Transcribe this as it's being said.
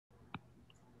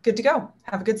good to go.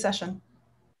 Have a good session.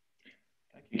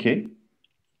 Thank you, Kate.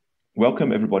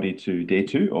 Welcome everybody to day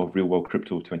 2 of Real World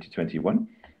Crypto 2021.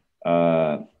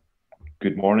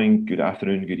 Good morning, good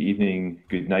afternoon, good evening,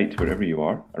 good night, wherever you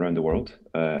are around the world.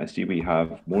 I see we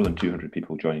have more than 200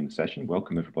 people joining the session.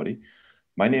 Welcome everybody.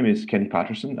 My name is Kenny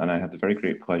Patterson and I have the very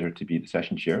great pleasure to be the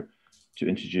session chair to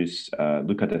introduce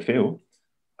Luca De Feo.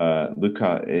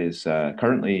 Luca is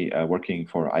currently working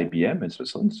for IBM in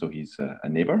Switzerland, so he's a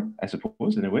neighbor, I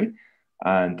suppose, in a way.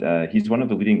 And he's one of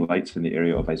the leading lights in the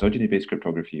area of isogeny-based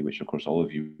cryptography, which of course all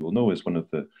of you will know is one of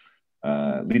the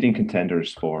leading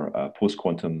contenders for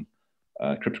post-quantum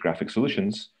cryptographic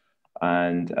solutions.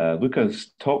 And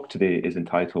Luca's talk today is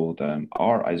entitled,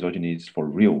 Are Isogenies for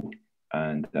Real?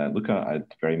 And Luca, I'd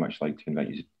very much like to invite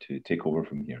you to take over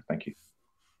from here. Thank you.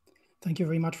 Thank you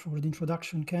very much for the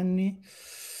introduction, Kenny.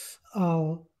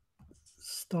 I'll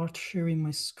start sharing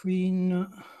my screen.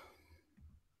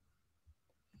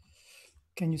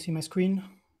 Can you see my screen?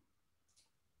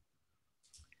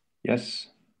 Yes.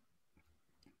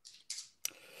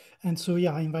 And so,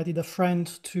 yeah, I invited a friend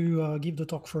to give the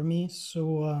talk for me.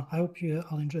 So I hope you'll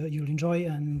enjoy,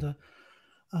 and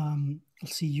I'll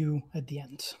see you at the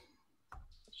end.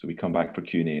 So we come back for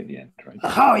Q&A at the end, right?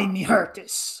 Ahoy, me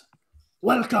hearties.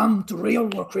 Welcome to Real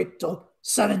World Crypto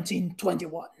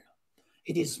 1721.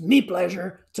 It is my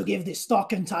pleasure to give this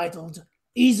talk entitled,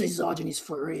 Is Isogenies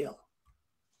for Real?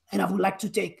 And I would like to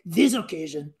take this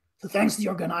occasion to thank the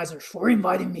organizers for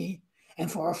inviting me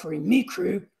and for offering me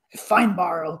crew a fine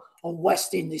barrel of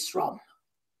West Indies rum.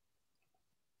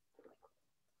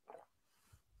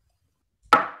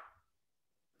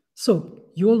 So,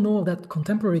 you all know that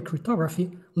contemporary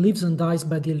cryptography lives and dies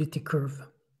by the elliptic curve.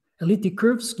 Elliptic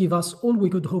curves give us all we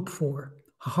could hope for: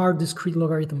 a hard discrete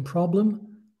logarithm problem,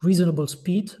 reasonable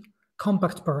speed,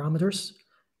 compact parameters,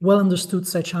 well-understood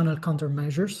side-channel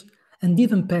countermeasures, and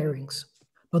even pairings.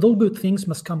 But all good things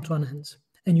must come to an end,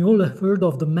 and you all have heard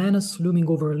of the menace looming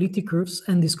over elliptic curves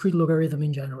and discrete logarithm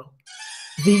in general: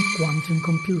 the quantum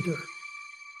computer.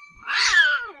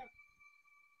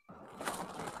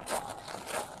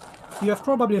 You have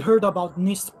probably heard about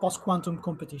NIST post-quantum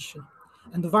competition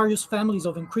and the various families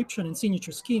of encryption and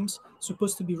signature schemes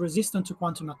supposed to be resistant to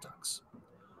quantum attacks.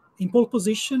 In pole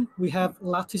position, we have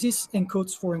lattices and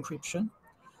codes for encryption,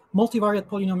 multivariate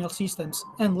polynomial systems,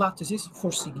 and lattices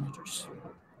for signatures.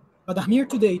 But I'm here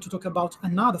today to talk about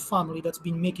another family that's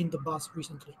been making the buzz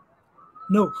recently.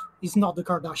 No, it's not the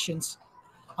Kardashians.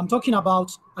 I'm talking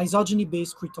about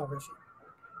isogeny-based cryptography.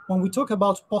 When we talk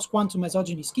about post-quantum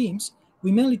isogeny schemes,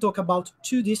 we mainly talk about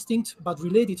two distinct but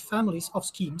related families of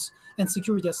schemes and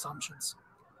security assumptions.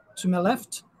 To my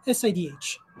left,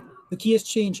 s-IDH, the key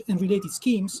exchange and related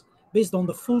schemes based on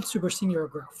the full supersingulaar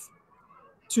graph.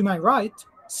 To my right,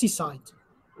 C-side.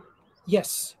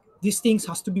 Yes, these things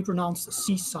has to be pronounced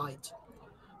C-side.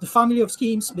 The family of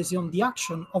schemes based on the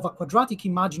action of a quadratic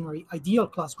imaginary ideal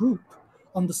class group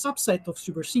on the subset of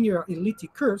supersingular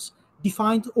elliptic curves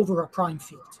defined over a prime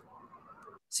field.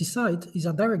 C-side is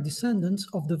a direct descendant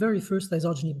of the very first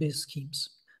isogeny-based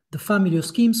schemes, the family of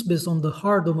schemes based on the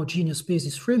hard homogeneous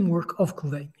basis framework of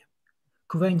Couvaigne.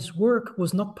 Couvagne's work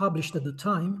was not published at the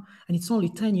time, and it's only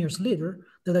 10 years later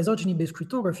that isogeny-based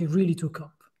cryptography really took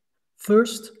up.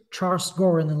 First, Charles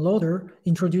Goren and Lauder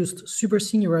introduced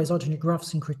supersingular isogeny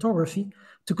graphs in cryptography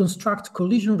to construct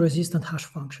collision-resistant hash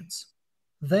functions.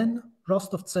 Then,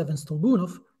 Rostovtsev and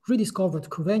Stolbunov rediscovered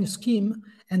Couvagne's scheme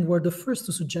and were the first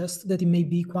to suggest that it may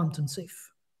be quantum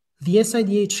safe. The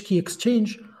s-IDH key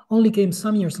exchange only came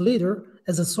some years later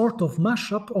as a sort of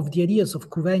mashup of the ideas of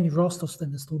Couvagne, Rostovtsev,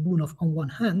 and Stolbunov on one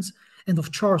hand, and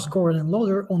of Charles Goren and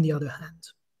Lauder on the other hand.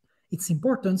 Its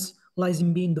importance lies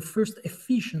in being the first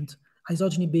efficient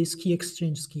isogeny-based key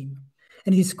exchange scheme,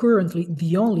 and it is currently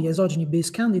the only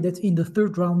isogeny-based candidate in the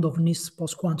third round of NIST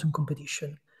post-quantum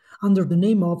competition, under the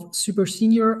name of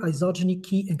Supersingular Isogeny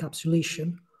Key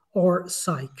Encapsulation, or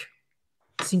SIKE.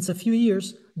 Since a few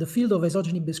years, the field of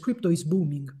isogeny-based crypto is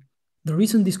booming. The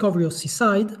recent discovery of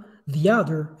C-side, the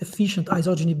other efficient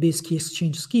isogeny-based key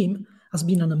exchange scheme, has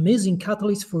been an amazing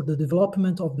catalyst for the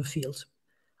development of the field.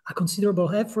 A considerable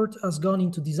effort has gone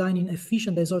into designing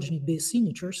efficient isogeny-based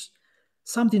signatures,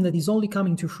 something that is only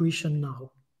coming to fruition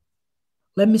now.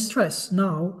 Let me stress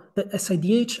now that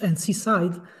s-IDH and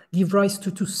C-side give rise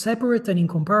to two separate and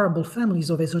incomparable families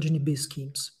of isogeny-based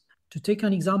schemes. To take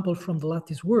an example from the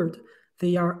lattice world,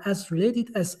 they are as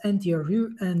related as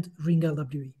NTRU and ring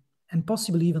LWE, and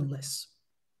possibly even less.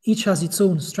 Each has its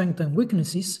own strengths and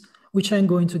weaknesses, which I'm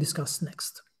going to discuss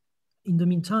next. In the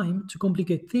meantime, to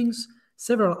complicate things,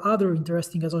 several other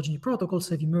interesting isogeny protocols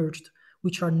have emerged,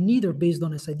 which are neither based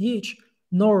on s-IDH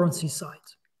nor on C-side.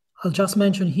 I'll just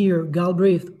mention here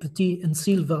Galbraith, Petit, and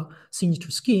Silva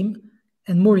signature scheme,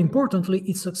 and more importantly,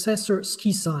 its successor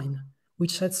SkiSign,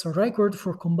 which sets a record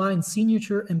for combined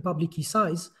signature and public key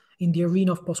size in the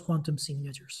arena of post-quantum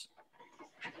signatures.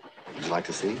 Would you like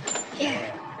to see?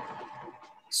 Yeah.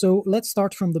 So let's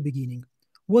start from the beginning.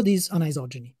 What is an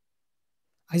isogeny?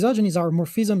 Isogenies are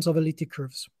morphisms of elliptic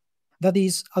curves. That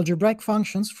is, algebraic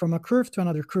functions from a curve to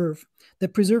another curve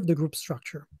that preserve the group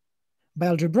structure. By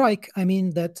algebraic, I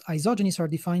mean that isogenies are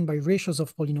defined by ratios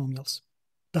of polynomials.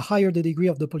 The higher the degree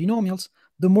of the polynomials,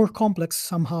 the more complex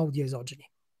somehow the isogeny.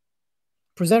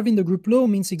 Preserving the group law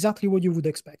means exactly what you would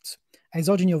expect.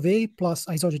 Isogeny of A plus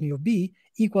isogeny of B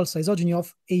equals isogeny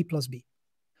of A plus B.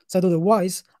 Said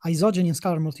otherwise, isogeny and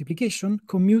scalar multiplication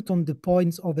commute on the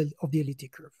points of the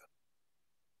elliptic curve.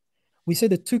 We say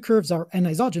that two curves are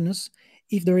n-isogenous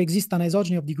if there exists an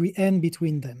isogeny of degree n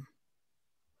between them.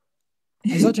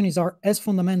 Isogenies are as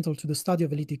fundamental to the study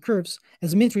of elliptic curves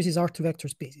as matrices are to vector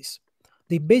spaces.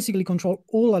 They basically control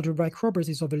all algebraic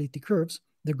properties of elliptic curves,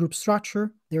 their group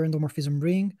structure, their endomorphism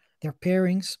ring, their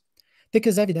pairings. Take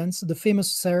as evidence the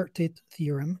famous Serre-Tate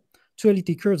theorem: two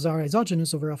elliptic curves are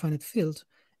isogenious over a finite field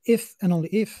if and only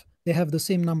if they have the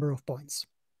same number of points.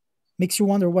 Makes you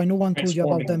wonder why no one told you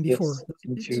about them before.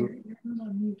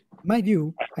 In my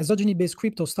view, isogeny-based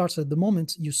crypto starts at the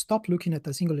moment you stop looking at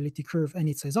a single elliptic curve and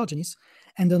its isogenies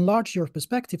and enlarge your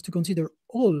perspective to consider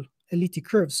all elliptic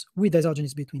curves with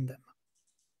isogenies between them.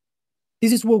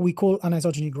 This is what we call an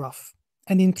isogeny graph.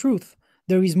 And in truth,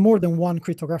 there is more than one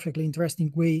cryptographically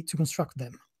interesting way to construct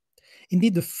them.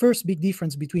 Indeed, the first big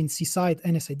difference between C-side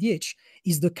and SIDH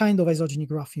is the kind of isogeny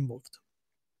graph involved.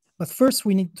 But first,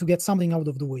 we need to get something out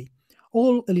of the way.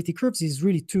 All elliptic curves is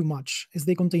really too much, as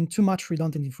they contain too much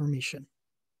redundant information.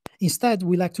 Instead,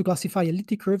 we like to classify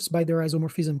elliptic curves by their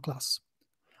isomorphism class.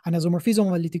 An isomorphism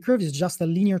of elliptic curve is just a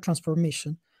linear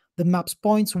transformation that maps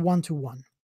points one to one.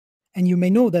 And you may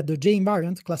know that the J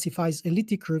invariant classifies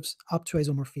elliptic curves up to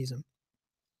isomorphism.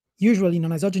 Usually in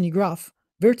an isogeny graph,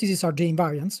 vertices are J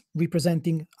invariants,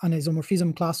 representing an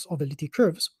isomorphism class of elliptic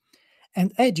curves,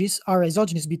 and edges are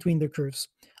isogenies between the curves,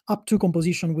 up to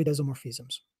composition with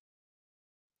isomorphisms.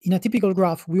 In a typical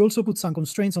graph, we also put some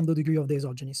constraints on the degree of the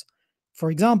isogenies. For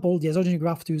example, the isogeny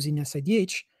graph to use in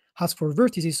SIDH has for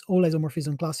vertices all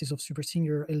isomorphism classes of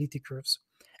supersingular elliptic curves,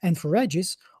 and for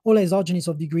edges, all isogenies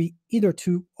of degree either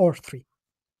 2 or 3.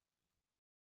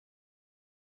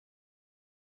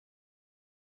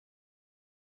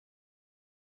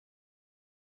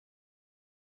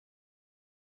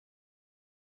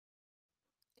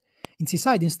 In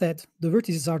C-side, instead, the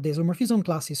vertices are the isomorphism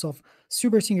classes of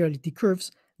supersingular elliptic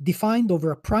curves defined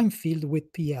over a prime field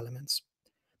with P elements.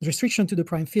 The restriction to the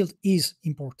prime field is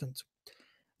important.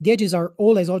 The edges are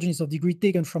all isogenies of degree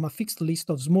taken from a fixed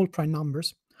list of small prime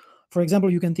numbers. For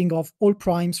example, you can think of all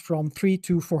primes from 3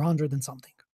 to 400 and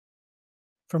something.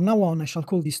 From now on, I shall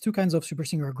call these two kinds of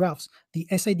supersingular graphs the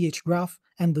SIDH graph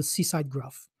and the C-side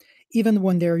graph, even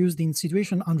when they are used in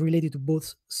situations unrelated to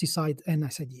both C-side and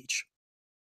SIDH.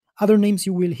 Other names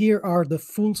you will hear are the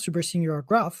full supersingular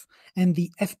graph and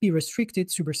the FP-restricted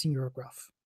supersingular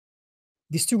graph.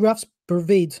 These two graphs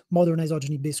pervade modern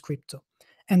isogeny-based crypto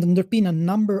and underpin a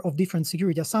number of different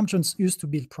security assumptions used to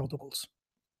build protocols.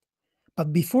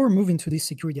 But before moving to these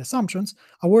security assumptions,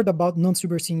 a word about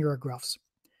non-supersingular graphs.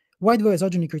 Why do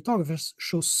isogeny cryptographers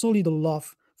show so little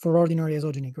love for ordinary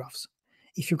isogeny graphs?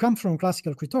 If you come from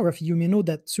classical cryptography, you may know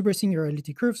that supersingular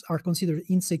elliptic curves are considered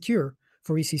insecure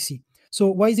for ECC. So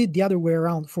why is it the other way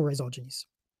around for isogenies?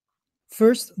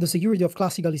 First, the security of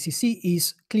classical ECC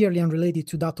is clearly unrelated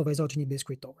to that of isogeny-based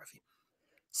cryptography.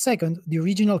 Second, the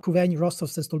original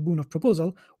Couvegny-Rostov-Sestolbunov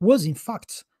proposal was in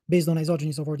fact based on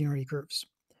isogenies of ordinary curves.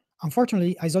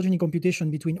 Unfortunately, isogeny computation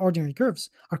between ordinary curves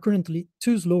are currently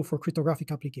too slow for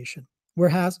cryptographic application,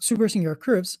 whereas supersingular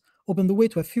curves open the way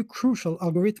to a few crucial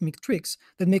algorithmic tricks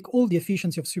that make all the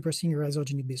efficiency of supersingular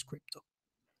isogeny-based crypto.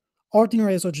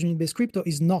 Ordinary isogeny-based crypto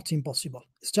is not impossible.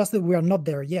 It's just that we are not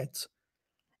there yet,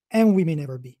 and we may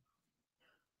never be.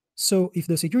 So if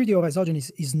the security of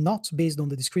isogenies is not based on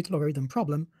the discrete logarithm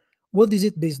problem, what is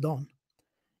it based on?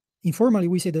 Informally,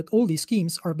 we say that all these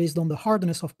schemes are based on the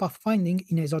hardness of pathfinding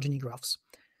in isogeny graphs.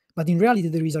 But in reality,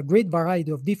 there is a great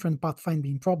variety of different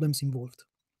pathfinding problems involved.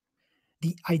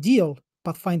 The ideal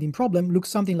pathfinding problem looks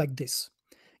something like this.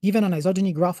 Given an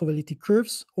isogeny graph of elliptic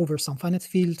curves over some finite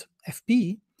field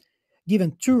Fp,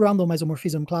 given two random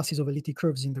isomorphism classes of elliptic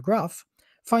curves in the graph,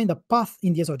 find a path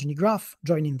in the isogeny graph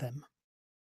joining them.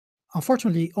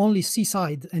 Unfortunately, only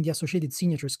C-side and the associated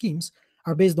signature schemes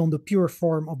are based on the pure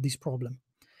form of this problem,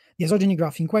 the isogeny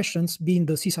graph in questions being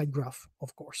the C-side graph,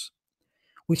 of course.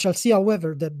 We shall see,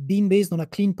 however, that being based on a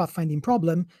clean pathfinding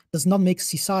problem does not make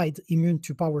c-side immune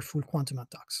to powerful quantum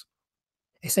attacks.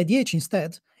 SIDH,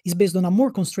 instead, is based on a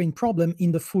more constrained problem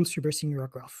in the full supersingular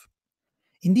graph.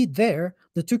 Indeed, there,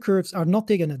 the two curves are not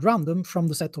taken at random from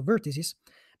the set of vertices,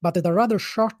 but at a rather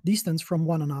short distance from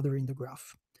one another in the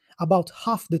graph, about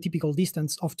half the typical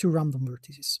distance of two random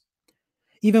vertices.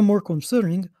 Even more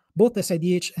concerning, both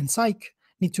SIDH and Psych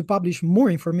need to publish more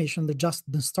information than just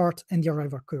the start and the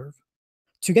arrival curve.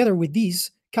 Together with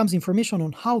these comes information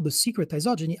on how the secret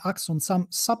isogeny acts on some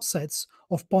subsets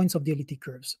of points of the elliptic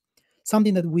curves,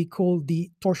 something that we call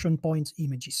the torsion point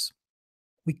images.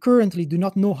 We currently do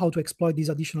not know how to exploit this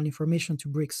additional information to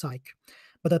break Psych,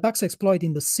 but attacks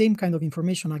exploiting the same kind of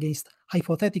information against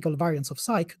hypothetical variants of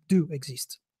Psych do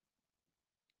exist.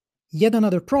 Yet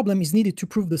another problem is needed to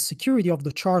prove the security of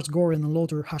the Charles-Goren and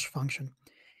Lauter hash function.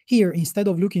 Here, instead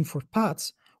of looking for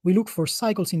paths, we look for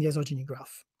cycles in the isogeny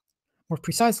graph. More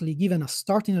precisely, given a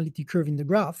starting elliptic curve in the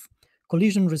graph,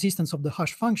 collision resistance of the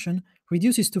hash function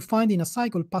reduces to finding a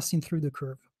cycle passing through the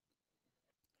curve.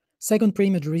 Second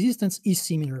preimage resistance is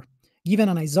similar. Given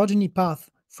an isogeny path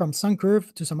from some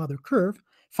curve to some other curve,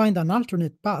 find an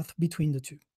alternate path between the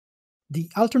two. The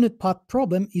alternate path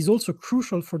problem is also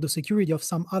crucial for the security of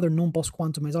some other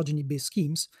non-post-quantum isogeny-based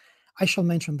schemes. I shall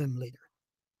mention them later.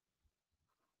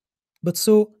 But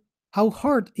so, how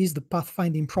hard is the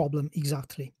pathfinding problem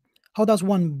exactly? How does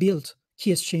one build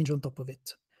key exchange on top of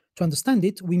it? To understand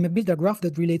it, we may build a graph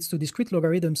that relates to discrete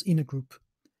logarithms in a group.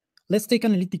 Let's take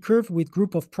an elliptic curve with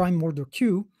group of prime order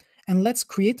Q, and let's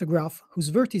create a graph whose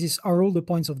vertices are all the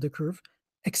points of the curve,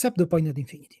 except the point at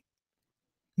infinity.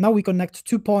 Now we connect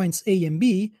 2 points A and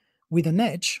B with an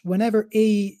edge whenever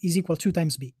A is equal 2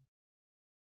 times B.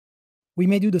 We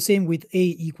may do the same with A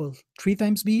equal 3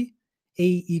 times B,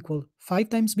 A equal 5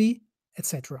 times B,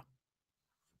 etc.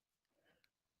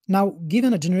 Now,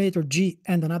 given a generator G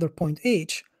and another point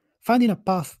H, finding a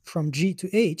path from G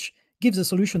to H gives a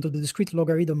solution to the discrete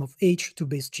logarithm of H to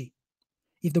base G.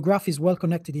 If the graph is well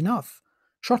connected enough,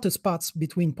 shortest paths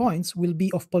between points will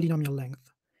be of polynomial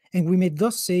length, and we may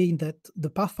thus say that the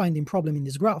pathfinding problem in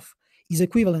this graph is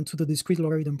equivalent to the discrete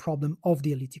logarithm problem of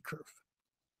the elliptic curve.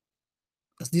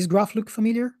 Does this graph look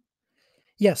familiar?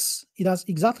 Yes, it has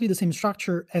exactly the same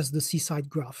structure as the c-side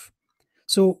graph.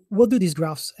 So what do these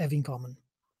graphs have in common?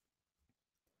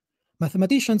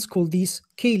 Mathematicians call these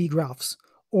Cayley graphs,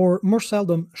 or more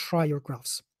seldom Schreier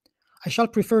graphs. I shall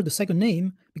prefer the second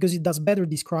name because it does better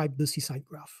describe the c-side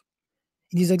graph.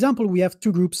 In this example, we have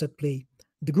two groups at play,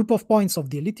 the group of points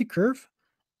of the elliptic curve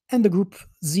and the group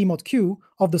Z mod Q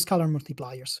of the scalar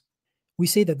multipliers. We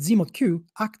say that Z mod Q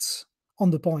acts on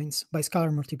the points by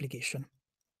scalar multiplication.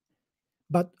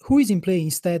 But who is in play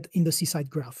instead in the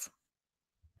c-side graph?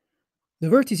 The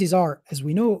vertices are, as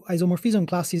we know, isomorphism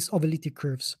classes of elliptic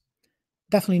curves.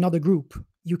 Definitely not a group.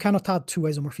 You cannot add two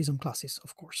isomorphism classes,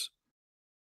 of course.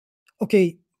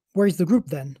 Okay, where is the group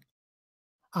then?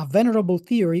 A venerable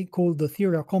theory called the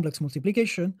theory of complex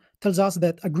multiplication tells us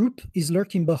that a group is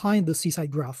lurking behind the c-side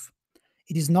graph.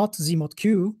 It is not Z mod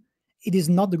Q, it is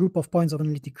not the group of points of an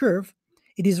elliptic curve,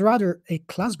 it is rather a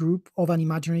class group of an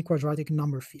imaginary quadratic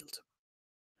number field.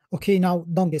 Okay, now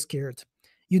don't get scared.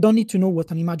 You don't need to know what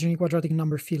an imaginary quadratic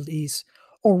number field is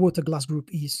or what a class group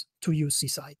is to use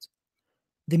c-side.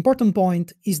 The important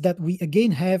point is that we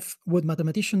again have what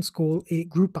mathematicians call a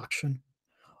group action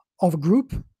of a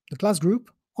group, the class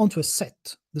group, onto a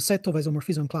set, the set of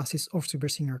isomorphism classes of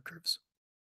supersingular curves.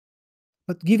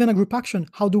 But given a group action,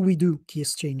 how do we do key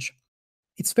exchange?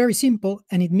 It's very simple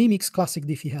and it mimics classic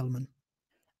Diffie-Hellman.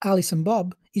 Alice and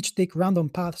Bob each take random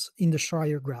paths in the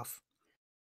Schreier graph.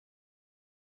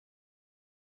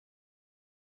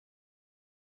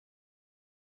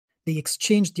 They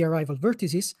exchange the arrival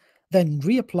vertices, then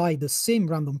reapply the same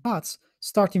random paths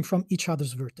starting from each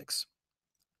other's vertex.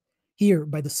 Here,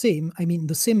 by the same, I mean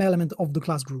the same element of the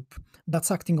class group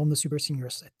that's acting on the supersingular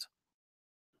set.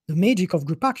 The magic of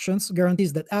group actions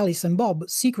guarantees that Alice and Bob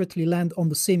secretly land on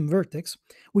the same vertex,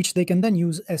 which they can then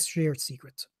use as shared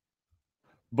secret.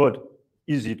 But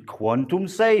is it quantum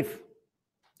safe?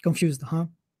 Confused, huh?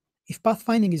 If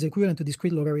pathfinding is equivalent to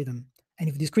discrete logarithm, and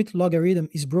if discrete logarithm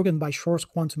is broken by Shor's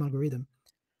quantum algorithm,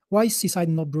 why is c-side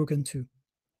not broken too?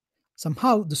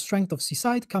 Somehow, the strength of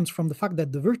c-side comes from the fact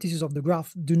that the vertices of the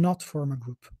graph do not form a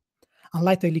group.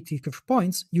 Unlike the elliptic curve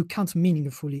points, you can't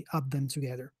meaningfully add them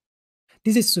together.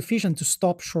 This is sufficient to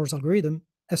stop Shor's algorithm,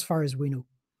 as far as we know.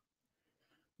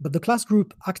 But the class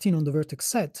group acting on the vertex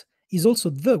set is also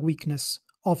the weakness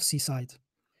of c-side.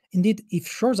 Indeed, if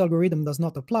Shor's algorithm does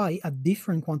not apply, a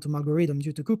different quantum algorithm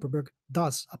due to Kuperberg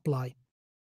does apply.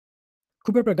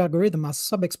 Kuiperberg algorithm has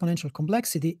sub-exponential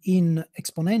complexity in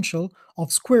exponential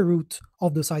of square root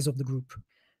of the size of the group.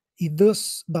 It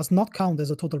thus does not count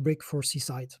as a total break for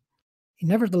C-side. It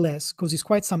nevertheless causes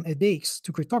quite some headaches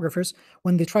to cryptographers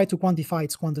when they try to quantify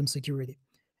its quantum security.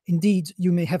 Indeed,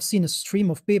 you may have seen a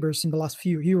stream of papers in the last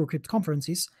few Eurocrypt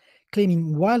conferences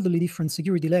claiming wildly different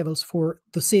security levels for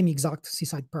the same exact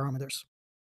C-side parameters.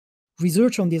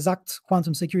 Research on the exact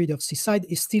quantum security of C-side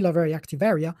is still a very active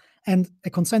area, and a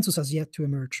consensus has yet to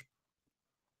emerge.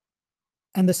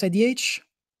 And the SIDH?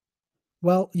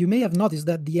 Well, you may have noticed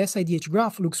that the SIDH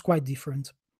graph looks quite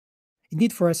different.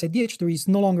 Indeed, for SIDH, there is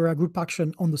no longer a group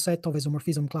action on the set of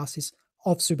isomorphism classes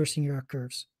of supersingular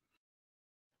curves.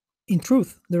 In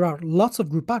truth, there are lots of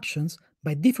group actions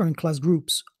by different class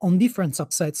groups on different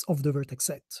subsets of the vertex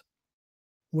set.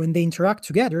 When they interact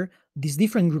together, these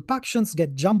different group actions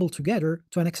get jumbled together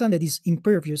to an extent that is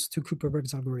impervious to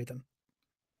Kuiperberg's algorithm.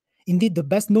 Indeed, the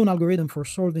best known algorithm for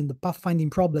solving the pathfinding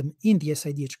problem in the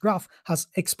SIDH graph has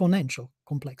exponential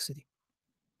complexity.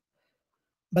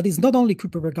 But it's not only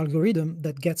Kuiperberg algorithm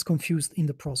that gets confused in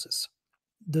the process.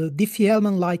 The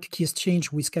Diffie-Hellman-like key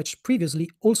exchange we sketched previously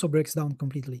also breaks down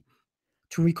completely.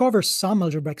 To recover some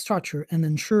algebraic structure and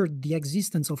ensure the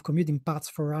existence of commuting paths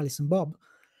for Alice and Bob,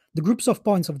 the groups of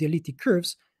points of the elliptic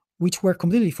curves, which were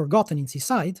completely forgotten in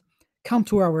C-side, come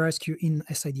to our rescue in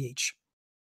SIDH.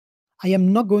 I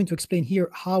am not going to explain here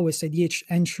how SIDH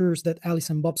ensures that Alice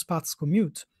and Bob's paths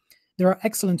commute. There are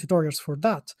excellent tutorials for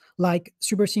that, like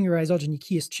Supersingular Isogeny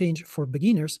Key Exchange for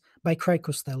Beginners by Craig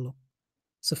Costello.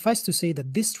 Suffice to say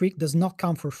that this trick does not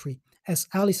come for free, as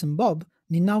Alice and Bob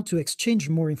need now to exchange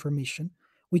more information,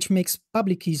 which makes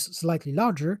public keys slightly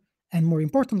larger, and more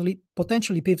importantly,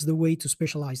 potentially paves the way to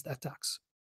specialized attacks.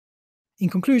 In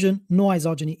conclusion, no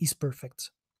isogeny is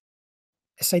perfect.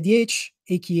 SIDH,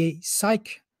 aka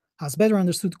Psych, has better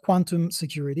understood quantum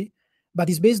security, but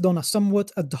is based on a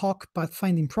somewhat ad hoc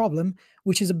pathfinding problem,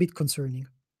 which is a bit concerning.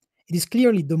 It is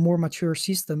clearly the more mature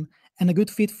system and a good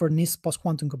fit for NIST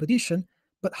post-quantum competition,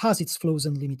 but has its flaws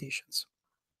and limitations.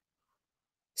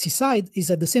 C-side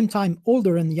is at the same time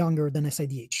older and younger than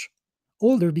SIDH.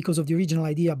 Older because of the original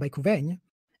idea by Couvagne,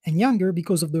 and younger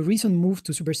because of the recent move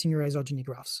to supersingular isogeny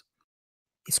graphs.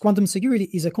 Its quantum security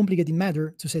is a complicated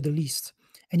matter, to say the least,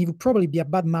 and it would probably be a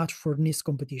bad match for NIST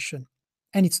competition.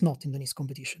 And it's not in the NIST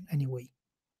competition, anyway.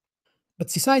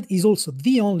 But C-side is also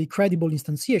the only credible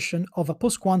instantiation of a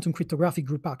post-quantum cryptographic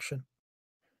group action.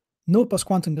 No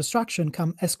post-quantum construction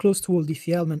comes as close to old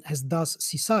Diffie-Hellman as does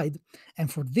C-side,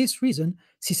 and for this reason,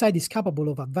 C-side is capable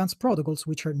of advanced protocols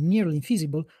which are nearly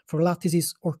infeasible for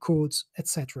lattices or codes,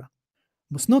 etc.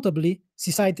 Most notably,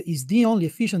 C-side is the only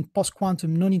efficient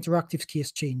post-quantum non-interactive key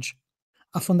exchange,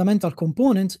 a fundamental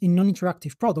component in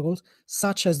non-interactive protocols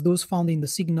such as those found in the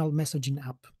Signal messaging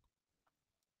app.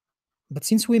 But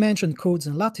since we mentioned codes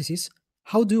and lattices,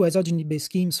 how do isogeny-based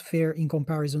schemes fare in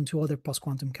comparison to other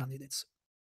post-quantum candidates?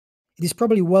 It is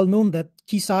probably well known that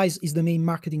key size is the main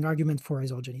marketing argument for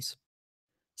isogenies.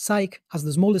 Psych has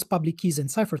the smallest public keys and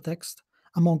ciphertext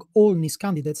among all NIST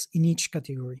candidates in each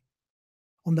category.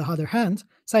 On the other hand,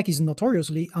 Psych is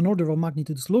notoriously an order of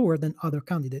magnitude slower than other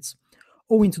candidates,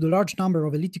 owing to the large number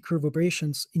of elliptic curve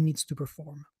operations it needs to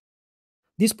perform.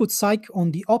 This puts Psych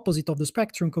on the opposite of the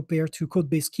spectrum compared to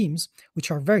code-based schemes, which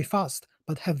are very fast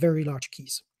but have very large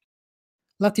keys.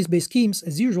 Lattice-based schemes,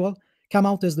 as usual, come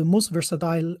out as the most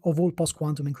versatile of all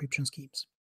post-quantum encryption schemes.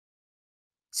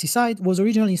 C-side was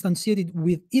originally instantiated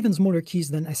with even smaller keys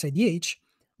than SIDH,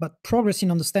 but progress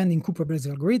in understanding Kuiperberg's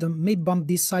algorithm may bump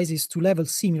these sizes to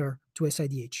levels similar to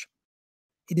SIDH.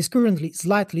 It is currently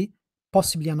slightly,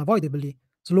 possibly unavoidably,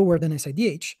 slower than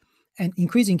SIDH, and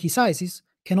increasing key sizes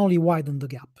can only widen the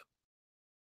gap.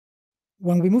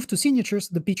 When we move to signatures,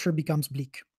 the picture becomes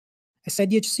bleak.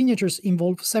 SIDH signatures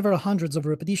involve several hundreds of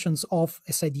repetitions of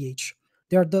SIDH.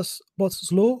 They are thus both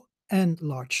slow and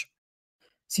large.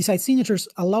 C-side signatures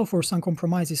allow for some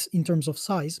compromises in terms of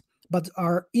size, but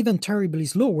are even terribly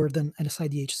slower than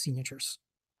SIDH signatures.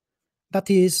 That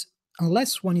is,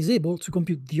 unless one is able to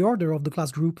compute the order of the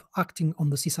class group acting on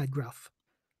the C-side graph.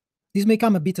 This may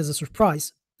come a bit as a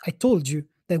surprise. I told you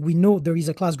that we know there is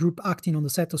a class group acting on the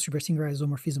set of supersingular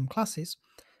isomorphism classes,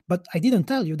 but I didn't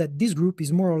tell you that this group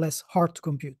is more or less hard to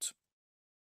compute.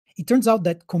 It turns out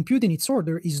that computing its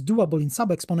order is doable in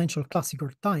sub-exponential classical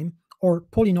time or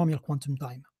polynomial quantum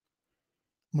time.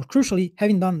 More crucially,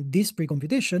 having done this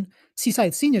pre-computation,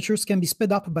 C-side signatures can be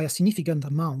sped up by a significant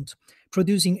amount,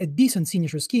 producing a decent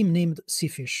signature scheme named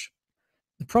C-fish.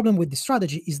 The problem with this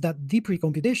strategy is that the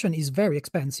pre-computation is very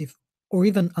expensive, or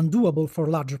even undoable for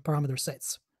larger parameter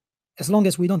sets. As long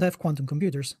as we don't have quantum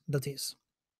computers, that is.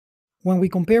 When we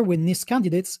compare with NIST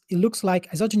candidates, it looks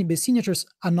like isogeny-based signatures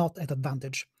are not at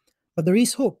advantage. But there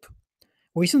is hope.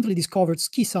 We recently discovered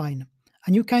SkiSign,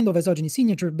 a new kind of isogeny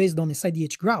signature based on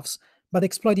SIDH graphs, but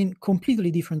exploiting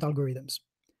completely different algorithms.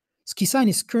 SkiSign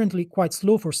is currently quite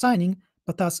slow for signing,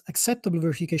 but has acceptable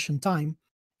verification time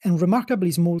and remarkably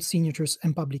small signatures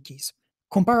and public keys,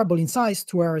 comparable in size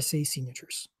to RSA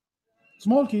signatures.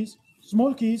 Small keys,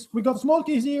 we got small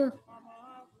keys here.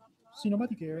 See,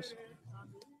 nobody cares.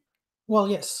 Well,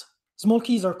 yes, small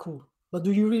keys are cool, but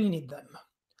do you really need them?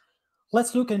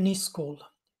 Let's look at NIST's call.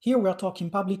 Here we are talking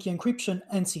public key encryption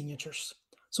and signatures.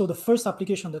 So the first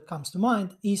application that comes to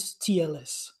mind is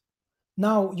TLS.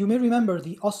 Now, you may remember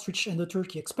the ostrich and the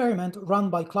turkey experiment run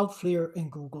by Cloudflare and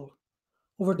Google.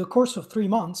 Over the course of 3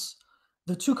 months,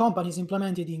 the two companies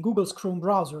implemented in Google's Chrome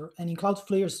browser and in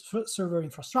Cloudflare's server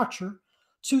infrastructure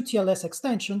 2 TLS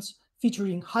extensions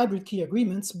featuring hybrid key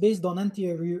agreements based on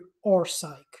NTRU or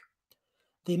SIKE.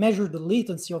 They measured the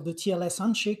latency of the TLS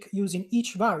handshake using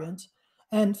each variant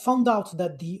and found out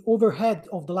that the overhead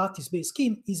of the lattice-based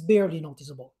scheme is barely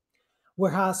noticeable,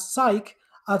 whereas SIKE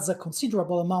adds a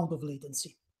considerable amount of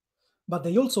latency. But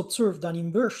they also observed an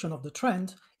inversion of the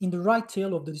trend in the right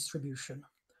tail of the distribution,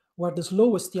 where the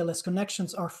slowest TLS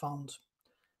connections are found.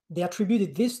 They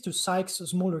attributed this to SIKE's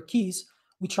smaller keys,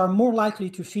 which are more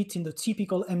likely to fit in the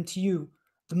typical MTU,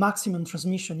 the maximum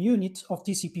transmission unit of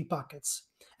TCP packets,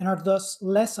 and are thus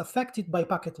less affected by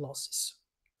packet losses.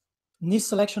 NIST's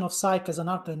selection of SIKE as an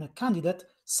alternate candidate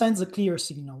sends a clear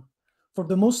signal. For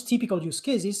the most typical use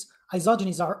cases,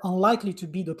 isogenies are unlikely to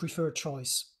be the preferred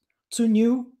choice. Too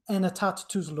new and a tad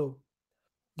too slow.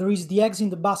 There is the eggs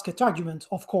in the basket argument,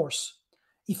 of course.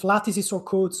 If lattices or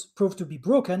codes prove to be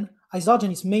broken,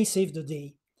 isogenies may save the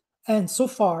day. And so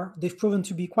far, they've proven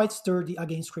to be quite sturdy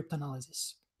against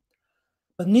cryptanalysis.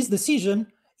 But NIST's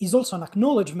decision is also an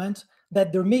acknowledgement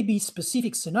that there may be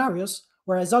specific scenarios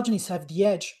where isogenies have the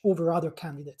edge over other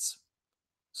candidates.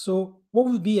 So, what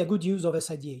would be a good use of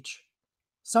SIDH?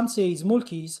 Some say small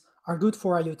keys are good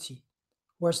for IoT,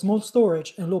 where small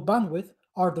storage and low bandwidth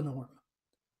are the norm.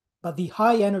 But the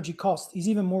high energy cost is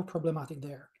even more problematic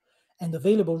there, and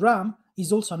available RAM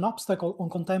is also an obstacle on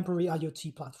contemporary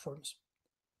IoT platforms.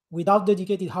 Without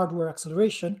dedicated hardware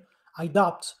acceleration, I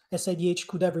doubt SIDH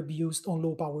could ever be used on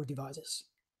low-power devices.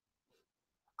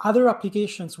 Other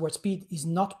applications where speed is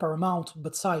not paramount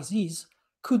but size is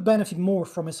could benefit more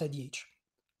from SIDH.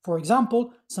 For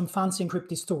example, some fancy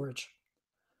encrypted storage.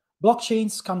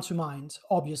 Blockchains come to mind,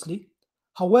 obviously.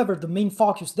 However, the main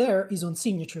focus there is on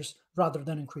signatures rather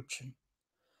than encryption.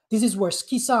 This is where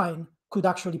SkiSign could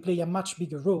actually play a much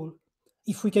bigger role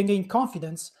if we can gain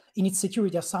confidence in its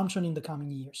security assumption in the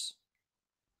coming years.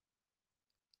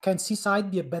 Can C-side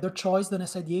be a better choice than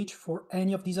SIDH for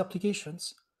any of these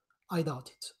applications? I doubt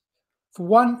it. For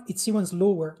one, it's even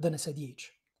slower than SIDH,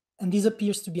 and this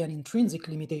appears to be an intrinsic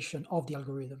limitation of the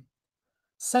algorithm.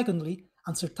 Secondly,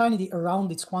 uncertainty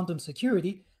around its quantum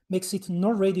security makes it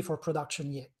not ready for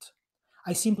production yet.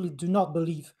 I simply do not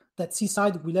believe that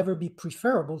C-side will ever be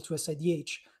preferable to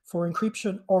SIDH for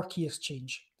encryption or key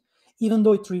exchange, even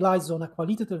though it relies on a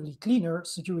qualitatively cleaner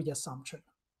security assumption.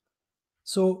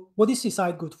 So what is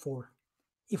C-side good for?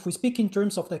 If we speak in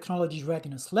terms of technology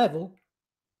readiness level,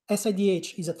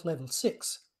 SIDH is at level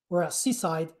 6, whereas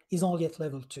C-side is only at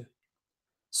level 2.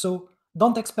 So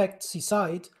don't expect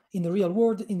C-side in the real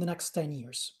world in the next 10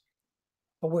 years.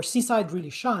 But where C-side really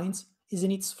shines is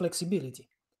in its flexibility.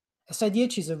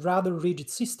 SIDH is a rather rigid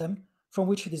system from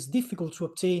which it is difficult to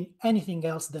obtain anything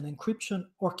else than encryption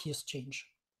or key exchange.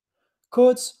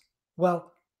 Codes,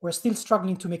 well, we're still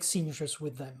struggling to make signatures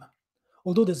with them,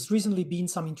 although there's recently been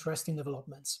some interesting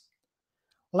developments.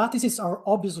 Lattices are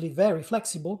obviously very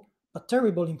flexible, but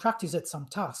terrible in practice at some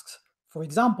tasks, for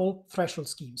example, threshold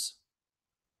schemes.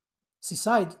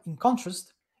 C-side, in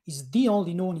contrast, is the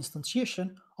only known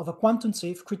instantiation of a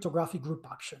quantum-safe cryptographic group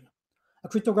action, a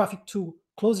cryptographic tool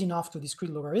close enough to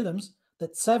discrete logarithms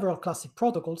that several classic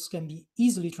protocols can be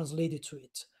easily translated to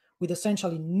it, with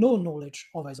essentially no knowledge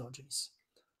of isogenies.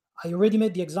 I already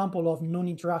made the example of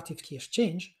non-interactive key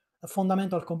exchange, a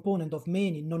fundamental component of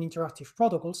many non-interactive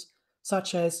protocols,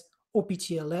 such as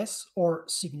OPTLS or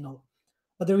Signal.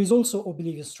 But there is also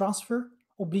oblivious transfer,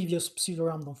 oblivious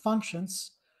pseudorandom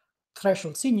functions,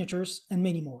 threshold signatures, and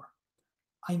many more.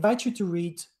 I invite you to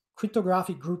read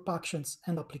Cryptographic Group Actions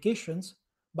and Applications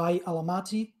by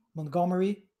Alamati,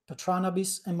 Montgomery,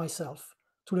 Petranabis, and myself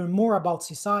to learn more about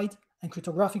C-side and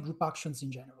cryptographic group actions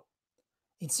in general.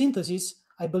 In synthesis,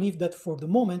 I believe that for the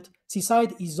moment,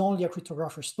 C-side is only a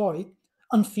cryptographer's toy,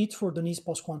 unfit for the NIST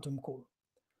post-quantum call.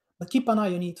 But keep an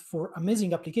eye on it for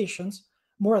amazing applications,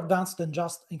 more advanced than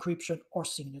just encryption or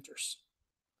signatures.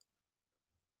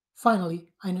 Finally,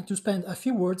 I need to spend a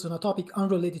few words on a topic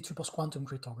unrelated to post-quantum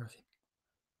cryptography.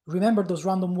 Remember those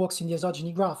random walks in the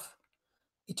isogeny graph?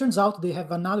 It turns out they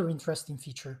have another interesting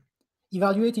feature.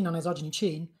 Evaluating an isogeny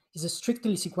chain is a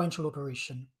strictly sequential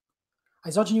operation.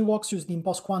 Isogeny walks used in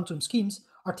post-quantum schemes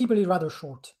are typically rather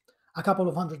short, a couple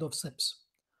of hundred of steps.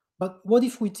 But what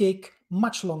if we take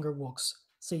much longer walks,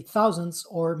 say thousands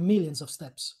or millions of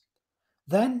steps?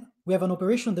 Then we have an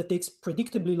operation that takes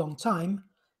predictably long time,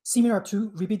 similar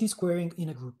to repeated squaring in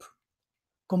a group.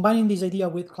 Combining this idea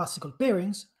with classical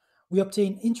pairings, we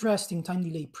obtain interesting time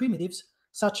delay primitives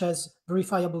such as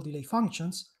verifiable delay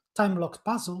functions, time-locked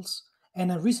puzzles,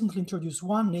 and a recently introduced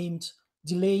one named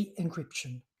delay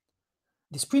encryption.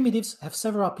 These primitives have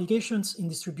several applications in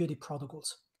distributed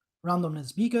protocols: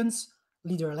 randomness beacons,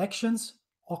 leader elections,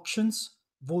 auctions,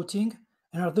 voting,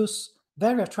 and are thus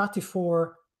very attractive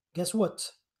for, guess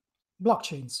what?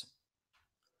 Blockchains.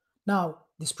 Now,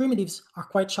 these primitives are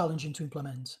quite challenging to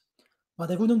implement, but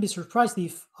I wouldn't be surprised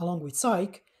if, along with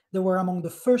Psych, they were among the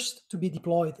first to be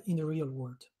deployed in the real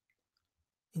world.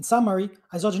 In summary,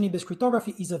 isogeny-based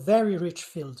cryptography is a very rich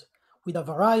field, with a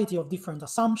variety of different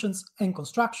assumptions and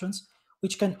constructions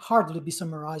which can hardly be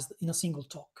summarized in a single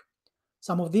talk.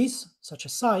 Some of these, such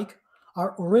as Psych,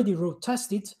 are already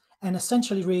road-tested and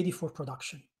essentially ready for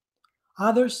production.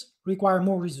 Others require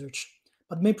more research,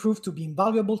 but may prove to be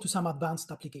invaluable to some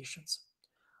advanced applications.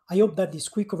 I hope that this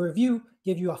quick overview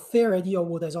gave you a fair idea of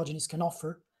what isogenies can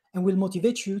offer and will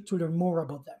motivate you to learn more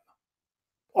about them.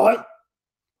 Oi,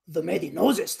 the Medi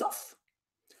knows his stuff.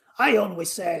 I always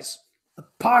says, a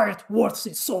pirate worth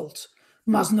its salt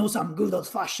must know some good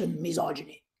old-fashioned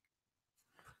misogyny.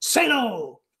 Say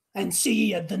no, and see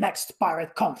ye at the next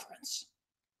pirate conference.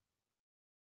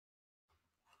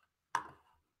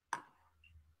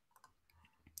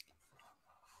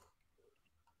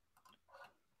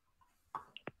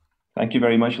 Thank you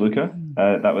very much, Luca.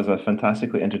 That was a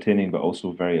fantastically entertaining but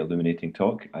also very illuminating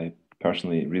talk. I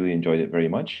personally really enjoyed it very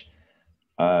much.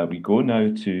 We go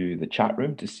now to the chat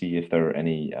room to see if there are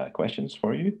any questions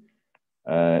for you.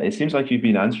 It seems like you've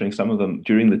been answering some of them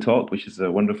during the talk, which is a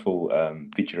wonderful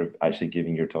feature of actually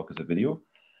giving your talk as a video.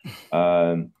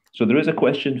 So there is a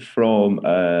question from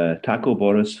Taco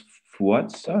Boris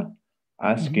Fuatsa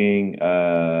asking,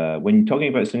 when talking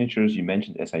about signatures, you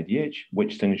mentioned SIDH.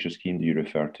 Which signature scheme do you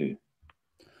refer to?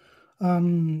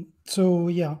 I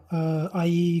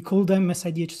call them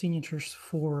SIDH signatures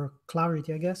for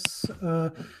clarity, I guess.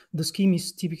 The scheme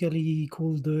is typically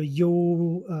called the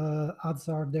Yo,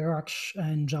 Azar, Derakh,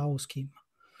 and Zhao scheme.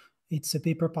 It's a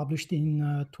paper published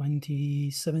in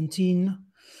 2017.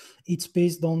 It's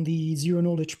based on the zero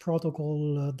knowledge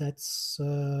protocol that's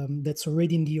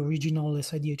already in the original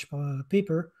SIDH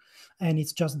paper, and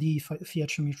it's just the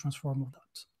Fiat-Shamir transform of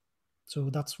that. So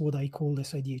that's what I call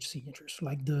SIDH signatures,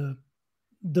 like the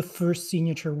first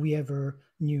signature we ever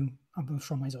knew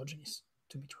from isogenies,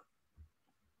 to be true.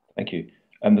 Thank you.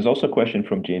 There's also a question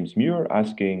from James Muir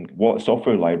asking, what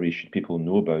software libraries should people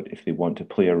know about if they want to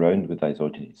play around with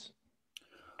isogenies?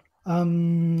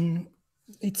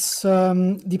 It's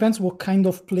depends what kind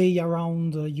of play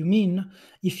around you mean.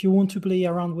 If you want to play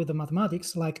around with the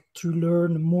mathematics, like to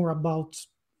learn more about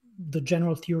the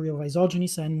general theory of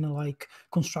isogenies and like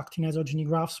constructing isogeny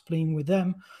graphs, playing with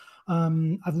them, I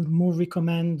would more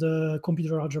recommend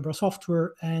computer algebra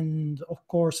software, and of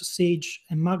course Sage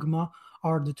and Magma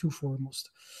are the two foremost.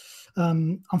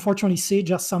 Unfortunately, Sage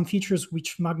has some features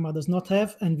which Magma does not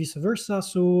have, and vice versa,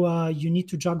 so you need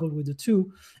to juggle with the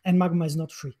two, and Magma is not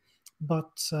free.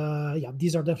 But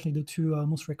these are definitely the two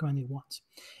most recommended ones.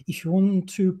 If you want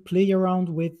to play around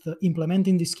with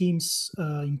implementing the schemes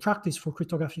in practice for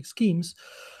cryptographic schemes,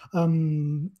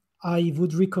 I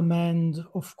would recommend,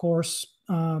 of course,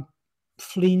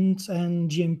 Flint and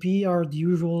GMP are the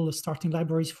usual starting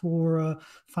libraries for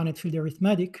finite field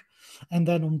arithmetic. And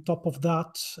then on top of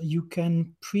that, you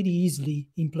can pretty easily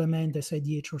implement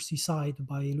SIDH or C-side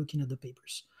by looking at the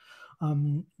papers.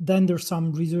 Then there's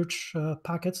some research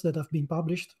packets that have been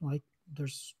published. Like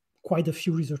there's quite a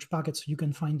few research packets you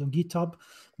can find on GitHub,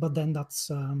 but then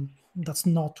that's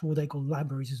not what I call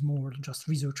libraries, it's more just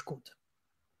research code.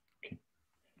 Okay.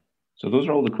 So those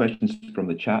are all the questions from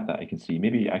the chat that I can see.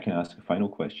 Maybe I can ask a final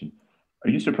question.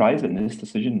 Are you surprised at this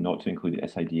decision not to include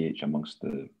SIDH amongst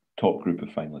the top group of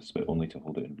finalists, but only to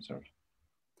hold it in reserve?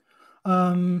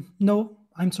 No,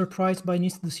 I'm surprised by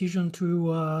NIST's decision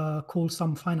to call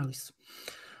some finalists.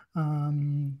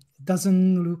 It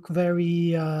doesn't look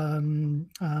very,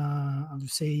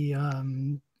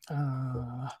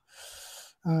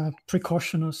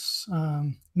 precautionous.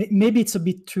 Maybe it's a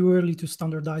bit too early to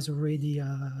standardize already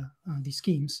these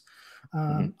schemes.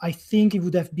 I think it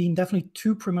would have been definitely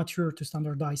too premature to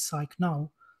standardize psych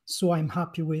now. So I'm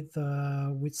happy with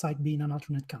psych being an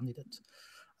alternate candidate.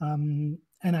 And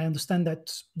I understand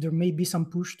that there may be some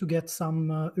push to get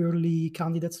some early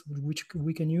candidates which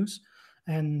we can use.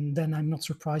 And then I'm not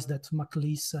surprised that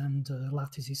McLeese and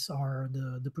lattices are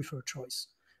the preferred choice.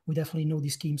 We definitely know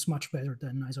these schemes much better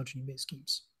than isogeny-based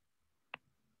schemes.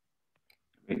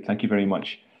 Great, thank you very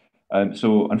much.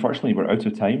 So unfortunately, we're out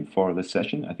of time for this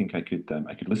session. I think I could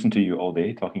listen to you all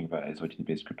day talking about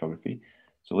isogeny-based cryptography.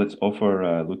 So let's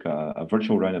offer Luca a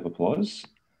virtual round of applause.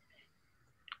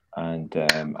 And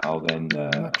I'll then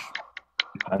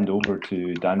hand over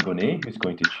to Dan Bonnet, who's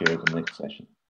going to chair the next session.